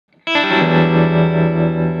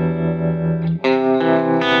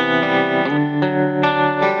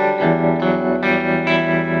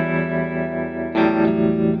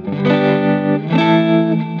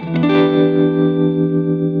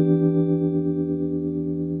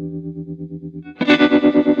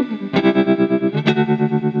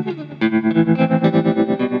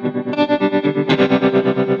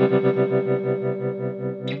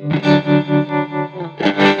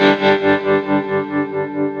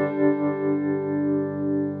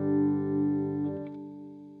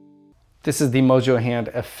This is the Mojo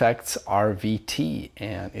Hand FX RVT,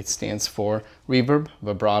 and it stands for Reverb,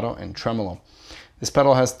 Vibrato, and Tremolo. This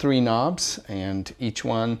pedal has 3 knobs, and each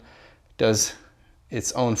one does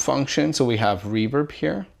its own function. So we have reverb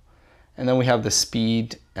here, and then we have the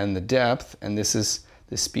speed and the depth, and this is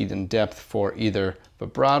the speed and depth for either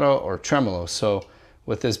vibrato or tremolo. So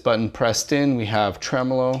with this button pressed in, we have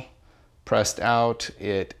tremolo. Pressed out,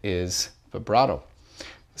 it is vibrato.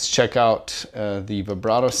 Let's check out the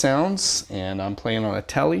vibrato sounds, and I'm playing on a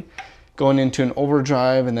Tele, going into an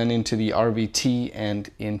Overdrive and then into the RVT and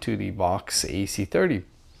into the Vox AC30.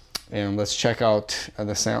 And let's check out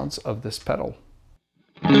the sounds of this pedal.